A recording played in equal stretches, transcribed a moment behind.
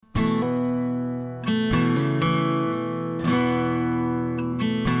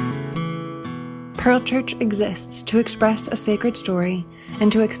Pearl Church exists to express a sacred story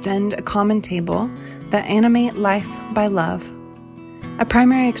and to extend a common table that animate life by love. A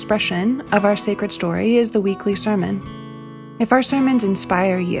primary expression of our sacred story is the weekly sermon. If our sermons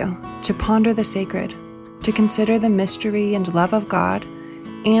inspire you to ponder the sacred, to consider the mystery and love of God,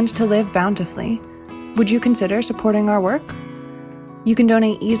 and to live bountifully, would you consider supporting our work? You can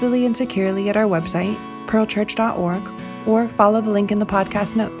donate easily and securely at our website, pearlchurch.org, or follow the link in the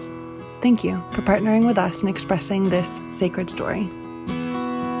podcast notes. Thank you for partnering with us in expressing this sacred story.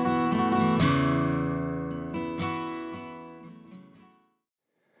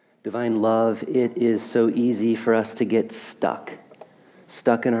 Divine love, it is so easy for us to get stuck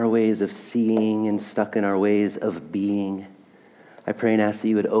in our ways of seeing and stuck in our ways of being. I pray and ask that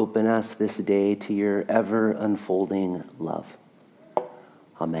you would open us this day to your ever unfolding love.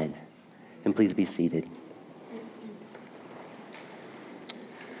 Amen. And please be seated.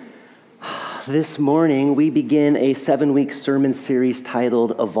 This morning, we begin a 7-week sermon series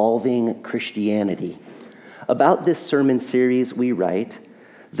titled Evolving Christianity. About this sermon series, we write,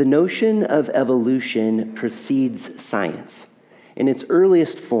 "The notion of evolution precedes science. In its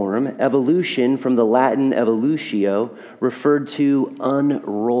earliest form, evolution, from the Latin evolutio, referred to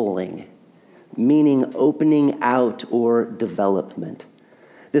unrolling, meaning opening out or development.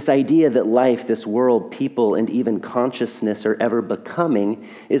 This idea that life, this world, people, and even consciousness are ever becoming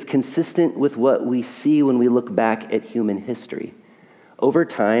is consistent with what we see when we look back at human history. Over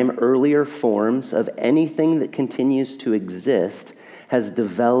time, earlier forms of anything that continues to exist has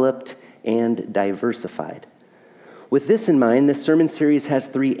developed and diversified. With this in mind, this sermon series has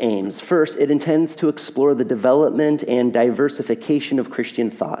 3 aims. First, it intends to explore the development and diversification of Christian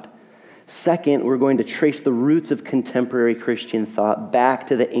thought. Second, we're going to trace the roots of contemporary Christian thought back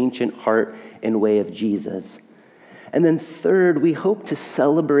to the ancient heart and way of Jesus. And then third, we hope to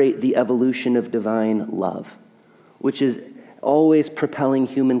celebrate the evolution of divine love, which is always propelling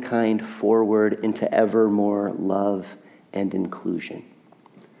humankind forward into ever more love and inclusion.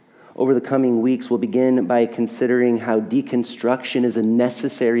 Over the coming weeks, we'll begin by considering how deconstruction is a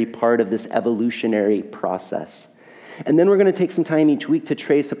necessary part of this evolutionary process. And then we're going to take some time each week to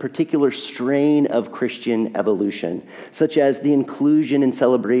trace a particular strain of Christian evolution, such as the inclusion and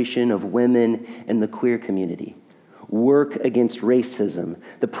celebration of women and the queer community, work against racism,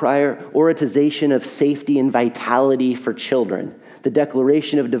 the prioritization of safety and vitality for children, the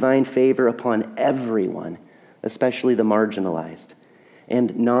declaration of divine favor upon everyone, especially the marginalized,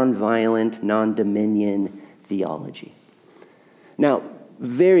 and nonviolent, non-dominion theology. Now,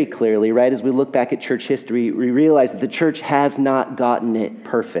 very clearly, right, as we look back at church history, we realize that the church has not gotten it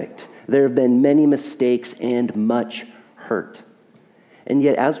perfect. There have been many mistakes and much hurt. And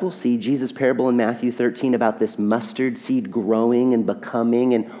yet, as we'll see, Jesus' parable in Matthew 13 about this mustard seed growing and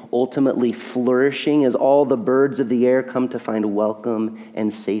becoming and ultimately flourishing as all the birds of the air come to find welcome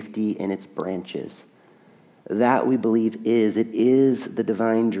and safety in its branches. That, we believe, is the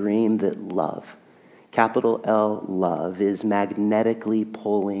divine dream that love, capital L, love, is magnetically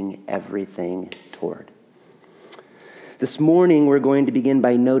pulling everything toward. This morning, we're going to begin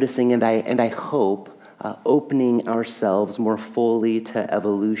by noticing, and I hope, opening ourselves more fully to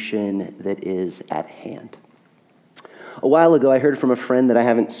evolution that is at hand. A while ago, I heard from a friend that I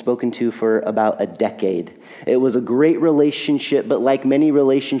haven't spoken to for about a decade. It was a great relationship, but like many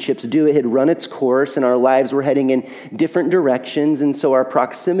relationships do, it had run its course and our lives were heading in different directions, and so our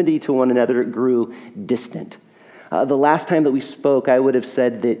proximity to one another grew distant. The last time that we spoke, I would have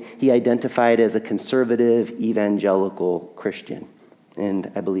said that he identified as a conservative, evangelical Christian,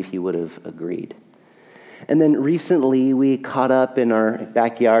 and I believe he would have agreed. And then recently, we caught up in our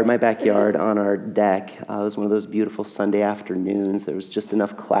backyard, my backyard, on our deck. It was one of those beautiful Sunday afternoons. There was just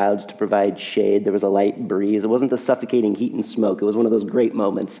enough clouds to provide shade. There was a light breeze. It wasn't the suffocating heat and smoke. It was one of those great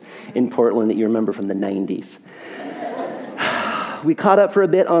moments in Portland that you remember from the 90s. We caught up for a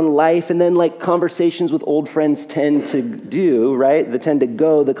bit on life, and then like conversations with old friends tend to do, right? They tend to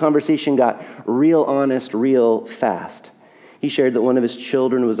go. The conversation got real honest, real fast. He shared that one of his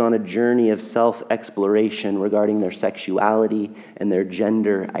children was on a journey of self-exploration regarding their sexuality and their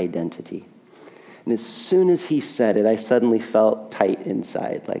gender identity. And as soon as he said it, I suddenly felt tight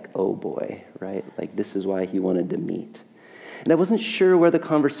inside, like, oh boy, right? Like this is why he wanted to meet. And I wasn't sure where the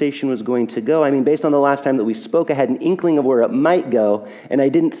conversation was going to go. I mean, based on the last time that we spoke, I had an inkling of where it might go, and I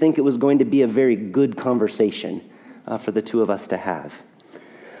didn't think it was going to be a very good conversation for the two of us to have.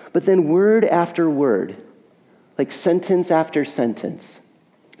 But then word after word, like sentence after sentence,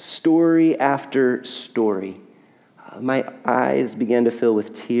 story after story, my eyes began to fill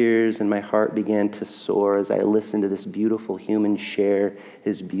with tears and my heart began to soar as I listened to this beautiful human share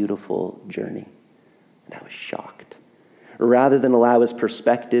his beautiful journey. And I was shocked. Rather than allow his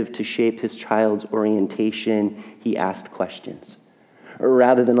perspective to shape his child's orientation, he asked questions.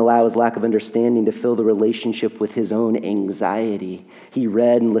 Rather than allow his lack of understanding to fill the relationship with his own anxiety, he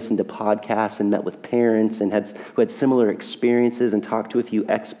read and listened to podcasts and met with parents and who had similar experiences and talked to a few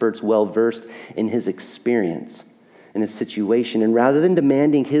experts well-versed in his experience, in his situation. And rather than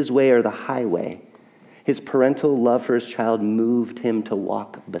demanding his way or the highway, his parental love for his child moved him to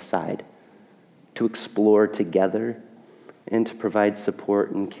walk beside, to explore together, and to provide support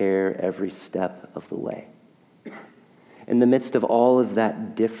and care every step of the way. In the midst of all of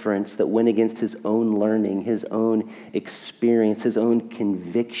that difference that went against his own learning, his own experience, his own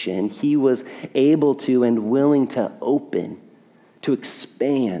conviction, he was able to and willing to open, to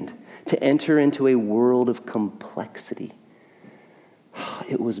expand, to enter into a world of complexity.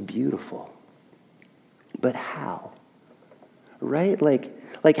 It was beautiful. But how? Right?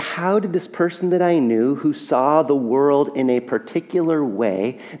 Like how did this person that I knew who saw the world in a particular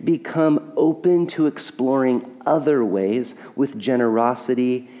way become open to exploring other ways with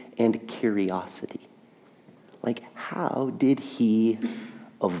generosity and curiosity? Like how did he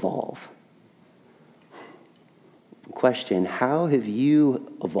evolve? Question, how have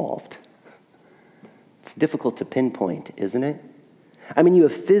you evolved? It's difficult to pinpoint, isn't it? I mean, you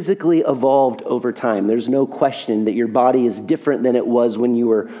have physically evolved over time. There's no question that your body is different than it was when you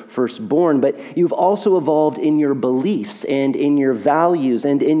were first born, but you've also evolved in your beliefs and in your values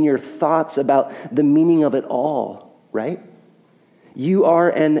and in your thoughts about the meaning of it all, right? You are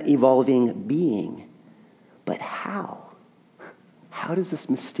an evolving being. But how? How does this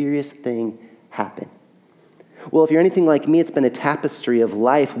mysterious thing happen? Well, if you're anything like me, it's been a tapestry of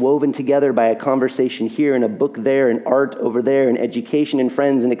life woven together by a conversation here and a book there and art over there and education and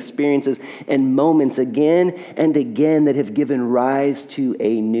friends and experiences and moments again and again that have given rise to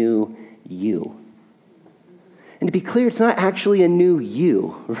a new you. And to be clear, it's not actually a new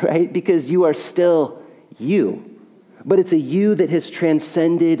you, right? Because you are still you. But it's a you that has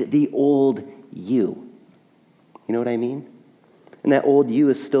transcended the old you. You know what I mean? And that old you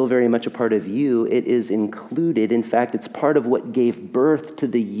is still very much a part of you. It is included. In fact, it's part of what gave birth to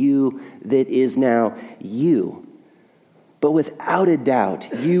the you that is now you. But without a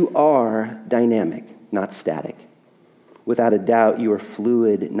doubt, you are dynamic, not static. Without a doubt, you are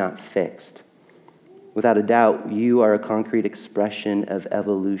fluid, not fixed. Without a doubt, you are a concrete expression of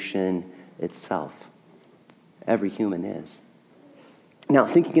evolution itself. Every human is. Now,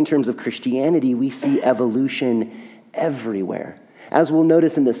 thinking in terms of Christianity, we see evolution everywhere. As we'll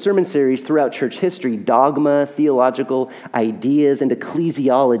notice in this sermon series throughout church history, dogma, theological ideas, and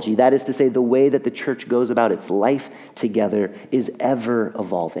ecclesiology, that is to say, the way that the church goes about its life together, is ever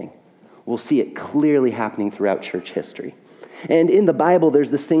evolving. We'll see it clearly happening throughout church history. And in the Bible,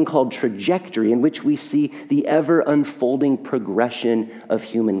 there's this thing called trajectory, in which we see the ever unfolding progression of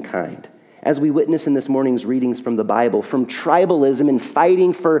humankind. As we witness in this morning's readings from the Bible, from tribalism and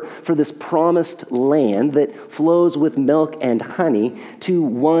fighting for this promised land that flows with milk and honey to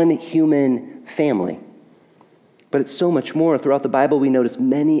one human family. But it's so much more. Throughout the Bible, we notice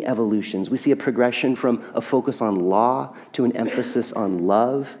many evolutions. We see a progression from a focus on law to an emphasis on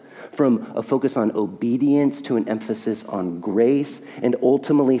love, from a focus on obedience to an emphasis on grace, and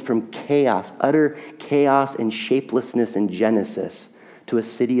ultimately from chaos, utter chaos and shapelessness in Genesis, to a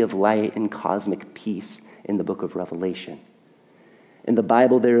city of light and cosmic peace in the book of Revelation. In the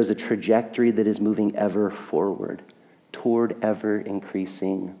Bible, there is a trajectory that is moving ever forward toward ever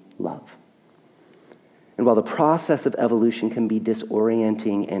increasing love. And while the process of evolution can be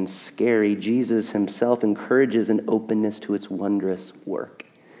disorienting and scary, Jesus himself encourages an openness to its wondrous work.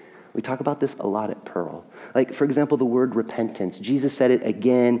 We talk about this a lot at Pearl. Like, for example, the word repentance. Jesus said it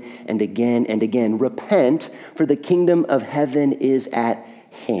again and again and again. Repent, for the kingdom of heaven is at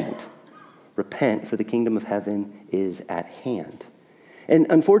hand. Repent, for the kingdom of heaven is at hand. And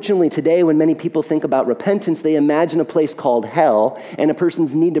unfortunately, today, when many people think about repentance, they imagine a place called hell and a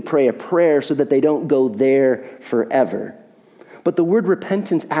person's need to pray a prayer so that they don't go there forever. But the word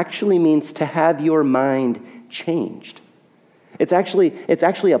repentance actually means to have your mind changed. It's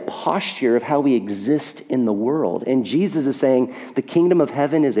actually a posture of how we exist in the world. And Jesus is saying, the kingdom of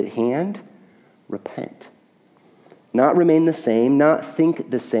heaven is at hand. Repent. Not remain the same, not think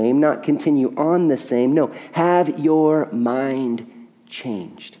the same, not continue on the same. No, have your mind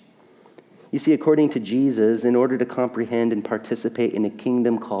changed. You see, according to Jesus, in order to comprehend and participate in a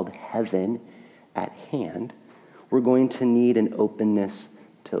kingdom called heaven at hand, we're going to need an openness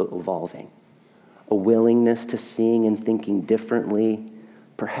to evolving. A willingness to seeing and thinking differently,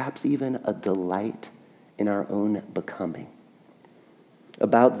 perhaps even a delight in our own becoming.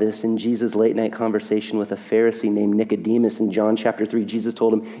 about this in Jesus' late night conversation with a Pharisee named Nicodemus in John chapter 3. Jesus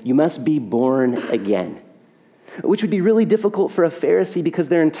told him, "You must be born again," which would be really difficult for a Pharisee because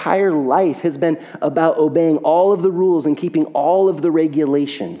their entire life has been about obeying all of the rules and keeping all of the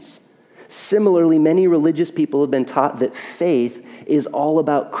regulations. Similarly, many religious people have been taught that faith is all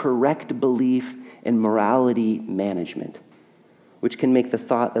about correct belief and morality management, which can make the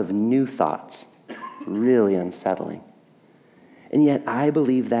thought of new thoughts really unsettling. And yet, I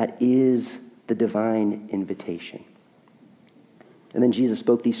believe that is the divine invitation. And then Jesus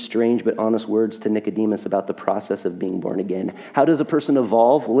spoke these strange but honest words to Nicodemus about the process of being born again. How does a person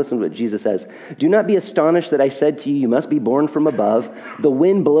evolve? Well, listen to what Jesus says. "Do not be astonished that I said to you, you must be born from above. The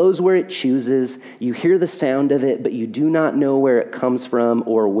wind blows where it chooses. You hear the sound of it, but you do not know where it comes from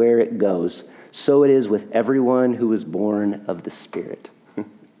or where it goes. So it is with everyone who is born of the Spirit."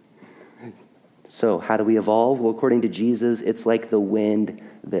 So how do we evolve? Well, according to Jesus, it's like the wind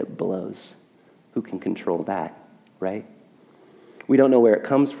that blows. Who can control that, right? We don't know where it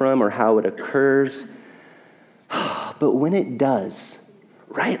comes from or how it occurs. But when it does,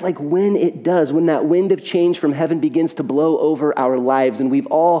 right? Like when it does, when that wind of change from heaven begins to blow over our lives, and we've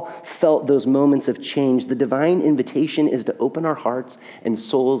all felt those moments of change, the divine invitation is to open our hearts and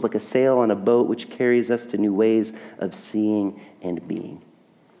souls like a sail on a boat which carries us to new ways of seeing and being.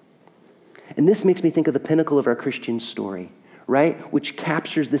 And this makes me think of the pinnacle of our Christian story, right? Which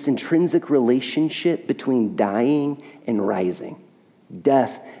captures this intrinsic relationship between dying and rising,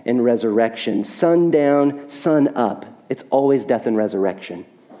 death and resurrection, sun down, sun up. It's always death and resurrection.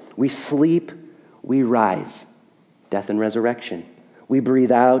 We sleep, we rise, death and resurrection. We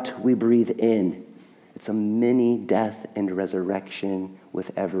breathe out, we breathe in. It's a mini death and resurrection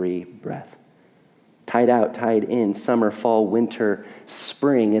with every breath. Tide out, tide in, summer, fall, winter,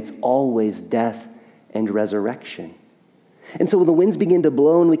 spring. It's always death and resurrection. And so when the winds begin to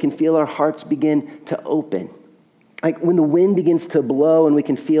blow and we can feel our hearts begin to open, like when the wind begins to blow and we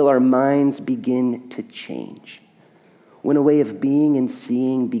can feel our minds begin to change, when a way of being and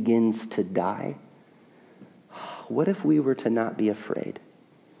seeing begins to die, what if we were to not be afraid?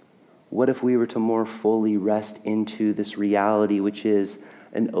 What if we were to more fully rest into this reality, which is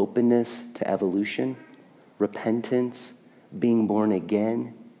an openness to evolution, repentance, being born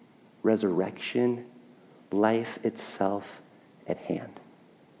again, resurrection, life itself at hand?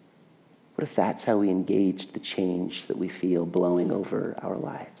 What if that's how we engage the change that we feel blowing over our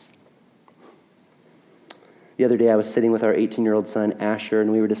lives? The other day I was sitting with our 18-year-old son, Asher,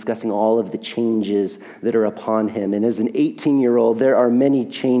 and we were discussing all of the changes that are upon him. And as an 18-year-old, there are many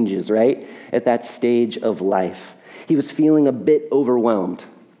changes, right, at that stage of life. He was feeling a bit overwhelmed,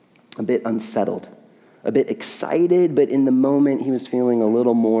 a bit unsettled, a bit excited, but in the moment he was feeling a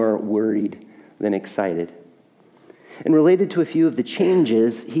little more worried than excited. And related to a few of the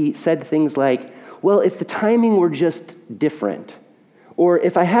changes, he said things like, well, if the timing were just different, or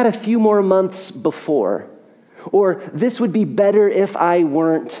if I had a few more months before, or this would be better if I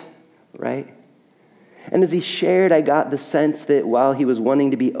weren't, right? And as he shared, I got the sense that while he was wanting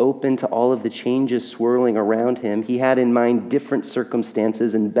to be open to all of the changes swirling around him, he had in mind different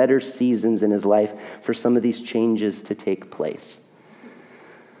circumstances and better seasons in his life for some of these changes to take place.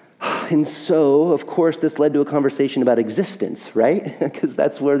 And so, of course, this led to a conversation about existence, right? Because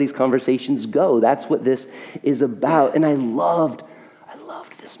that's where these conversations go. That's what this is about. And I loved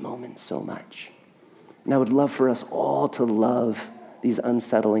this moment so much. And I would love for us all to love these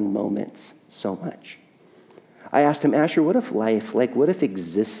unsettling moments so much. I asked him, Asher, what if life, what if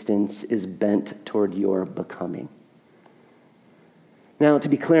existence is bent toward your becoming? Now, to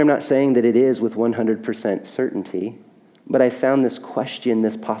be clear, I'm not saying that it is with 100% certainty, but I found this question,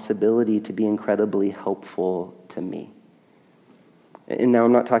 this possibility to be incredibly helpful to me. And now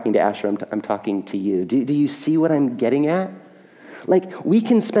I'm not talking to Asher, I'm talking to you. Do you see what I'm getting at? We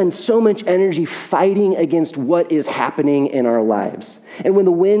can spend so much energy fighting against what is happening in our lives. And when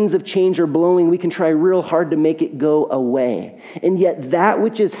the winds of change are blowing, we can try real hard to make it go away. And yet that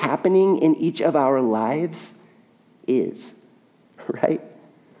which is happening in each of our lives is, right?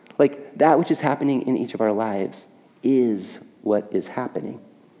 That which is happening in each of our lives is what is happening.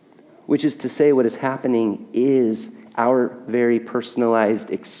 Which is to say, what is happening is our very personalized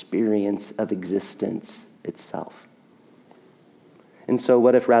experience of existence itself. And so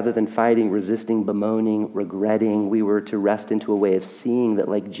what if rather than fighting, resisting, bemoaning, regretting, we were to rest into a way of seeing that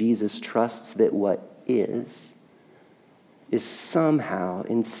like Jesus trusts that what is somehow,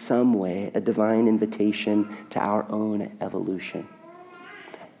 in some way, a divine invitation to our own evolution,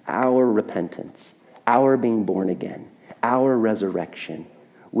 our repentance, our being born again, our resurrection,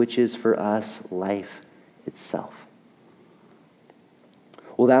 which is for us life itself.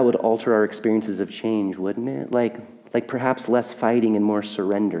 Well, that would alter our experiences of change, wouldn't it? Like perhaps less fighting and more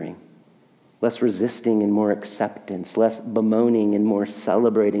surrendering, less resisting and more acceptance, less bemoaning and more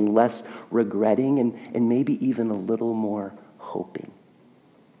celebrating, less regretting and maybe even a little more hoping.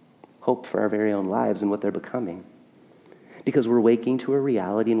 Hope for our very own lives and what they're becoming. Because we're waking to a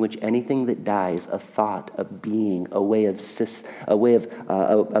reality in which anything that dies, a thought, a being, a way of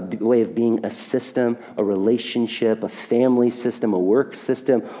being, a system, a relationship, a family system, a work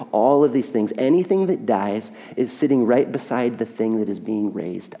system, all of these things, anything that dies is sitting right beside the thing that is being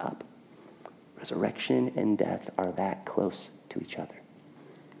raised up. Resurrection and death are that close to each other.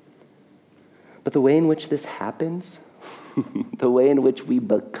 But the way in which this happens, the way in which we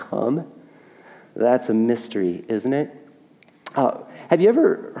become, that's a mystery, isn't it? Have you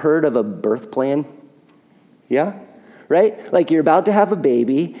ever heard of a birth plan? Yeah? Right? Like you're about to have a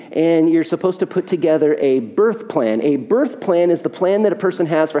baby and you're supposed to put together a birth plan. A birth plan is the plan that a person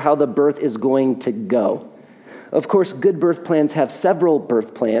has for how the birth is going to go. Of course, good birth plans have several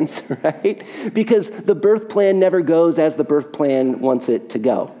birth plans, right? Because the birth plan never goes as the birth plan wants it to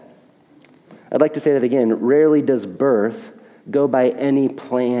go. I'd like to say that again. Rarely does birth go by any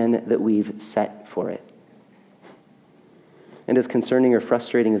plan that we've set for it. And as concerning or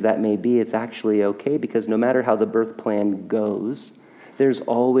frustrating as that may be, it's actually okay because no matter how the birth plan goes, there's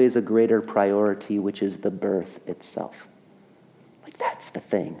always a greater priority, which is the birth itself. Like that's the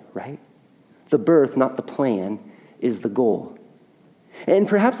thing, right? The birth, not the plan, is the goal. And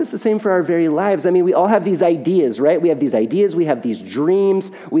perhaps it's the same for our very lives. I mean, we all have these ideas, right? We have these ideas, we have these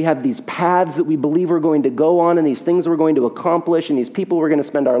dreams, we have these paths that we believe we're going to go on and these things we're going to accomplish and these people we're going to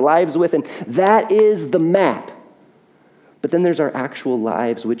spend our lives with, and that is the map. But then there's our actual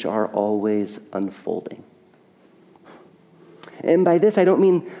lives, which are always unfolding. And by this, I don't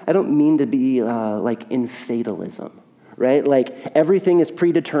mean to be like in fatalism, right? Like everything is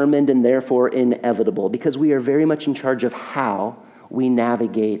predetermined and therefore inevitable, because we are very much in charge of how we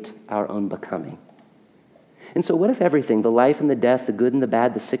navigate our own becoming. And so what if everything, the life and the death, the good and the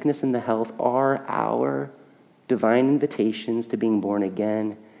bad, the sickness and the health, are our divine invitations to being born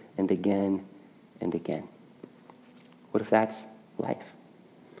again and again and again? What if that's life?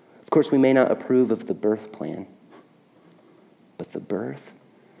 Of course, we may not approve of the birth plan, but the birth,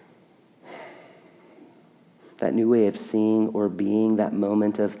 that new way of seeing or being, that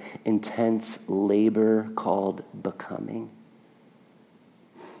moment of intense labor called becoming,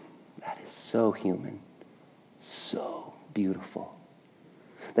 that is so human, so beautiful.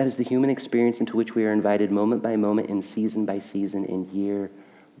 That is the human experience into which we are invited moment by moment and season by season and year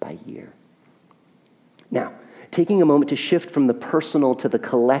by year. Now, taking a moment to shift from the personal to the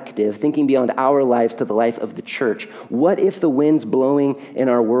collective, thinking beyond our lives to the life of the church. What if the winds blowing in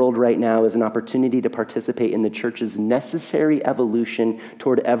our world right now is an opportunity to participate in the church's necessary evolution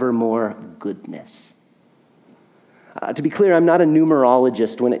toward ever more goodness? To be clear, I'm not a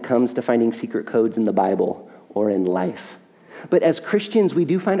numerologist when it comes to finding secret codes in the Bible or in life. But as Christians, we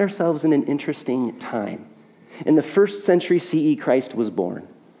do find ourselves in an interesting time. In the 1st century CE, Christ was born.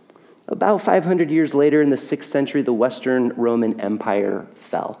 About 500 years later, in the 6th century, the Western Roman Empire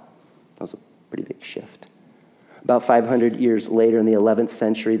fell. That was a pretty big shift. About 500 years later, in the 11th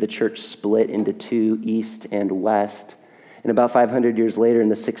century, the church split into two, East and West. And about 500 years later, in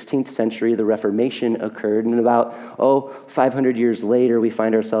the 16th century, the Reformation occurred. And about, 500 years later, we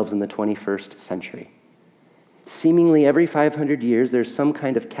find ourselves in the 21st century. Seemingly every 500 years, there's some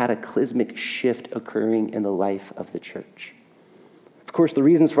kind of cataclysmic shift occurring in the life of the church. Of course, the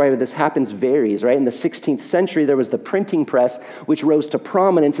reasons why this happens varies, right? In the 16th century, there was the printing press, which rose to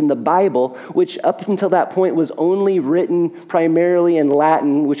prominence in the Bible, which up until that point was only written primarily in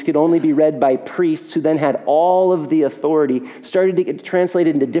Latin, which could only be read by priests who then had all of the authority, started to get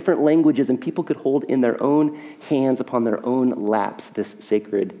translated into different languages, and people could hold in their own hands upon their own laps this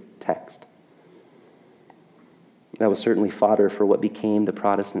sacred text. That was certainly fodder for what became the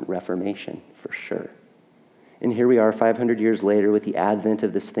Protestant Reformation, for sure. And here we are 500 years later with the advent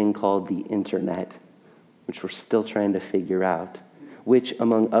of this thing called the internet, which we're still trying to figure out, which,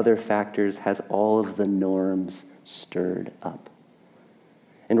 among other factors, has all of the norms stirred up.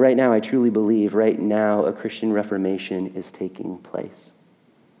 And right now, I truly believe, right now, a Christian Reformation is taking place.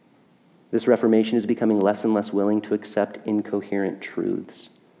 This Reformation is becoming less and less willing to accept incoherent truths.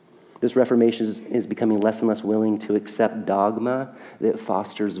 This Reformation is becoming less and less willing to accept dogma that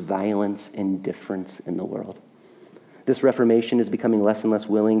fosters violence and difference in the world. This Reformation is becoming less and less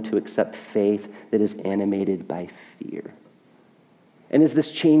willing to accept faith that is animated by fear. And is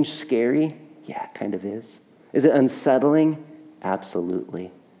this change scary? Yeah, it kind of is. Is it unsettling?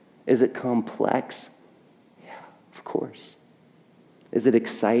 Absolutely. Is it complex? Yeah, of course. Is it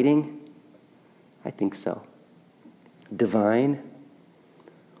exciting? I think so. Divine?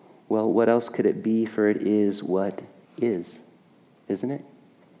 Well, what else could it be, for it is what is, isn't it?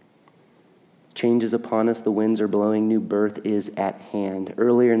 Change is upon us, the winds are blowing, new birth is at hand.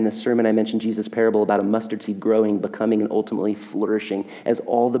 Earlier in this sermon, I mentioned Jesus' parable about a mustard seed growing, becoming, and ultimately flourishing as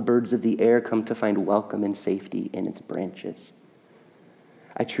all the birds of the air come to find welcome and safety in its branches.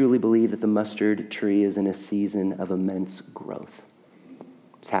 I truly believe that the mustard tree is in a season of immense growth.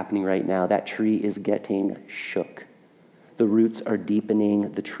 It's happening right now. That tree is getting shook. The roots are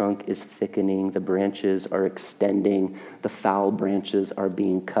deepening, the trunk is thickening, the branches are extending, the foul branches are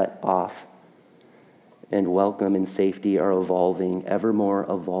being cut off, and welcome and safety are evolving, ever more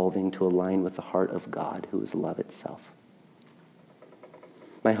evolving to align with the heart of God, who is love itself.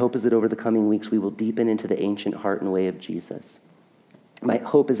 My hope is that over the coming weeks, we will deepen into the ancient heart and way of Jesus. My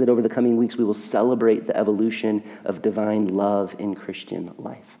hope is that over the coming weeks, we will celebrate the evolution of divine love in Christian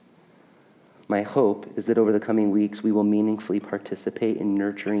life. My hope is that over the coming weeks, we will meaningfully participate in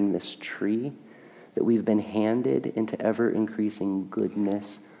nurturing this tree that we've been handed into ever-increasing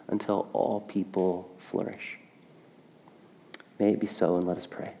goodness until all people flourish. May it be so, and let us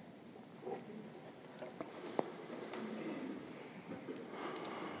pray.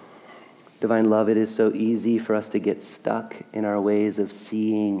 Divine love, it is so easy for us to get stuck in our ways of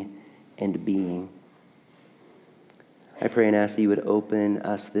seeing and being. I pray and ask that you would open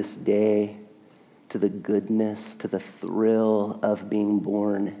us this day to the goodness, to the thrill of being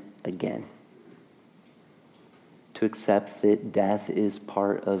born again. To accept that death is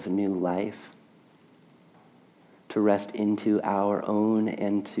part of new life. To rest into our own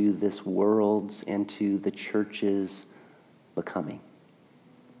and to this world's and to the church's becoming.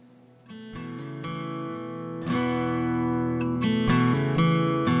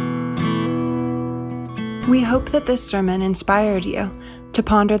 We hope that this sermon inspired you to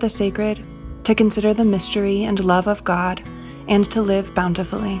ponder the sacred, to consider the mystery and love of God, and to live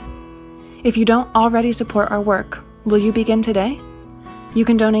bountifully. If you don't already support our work, will you begin today? You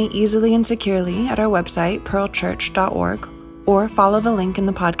can donate easily and securely at our website, pearlchurch.org, or follow the link in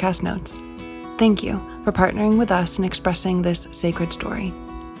the podcast notes. Thank you for partnering with us in expressing this sacred story.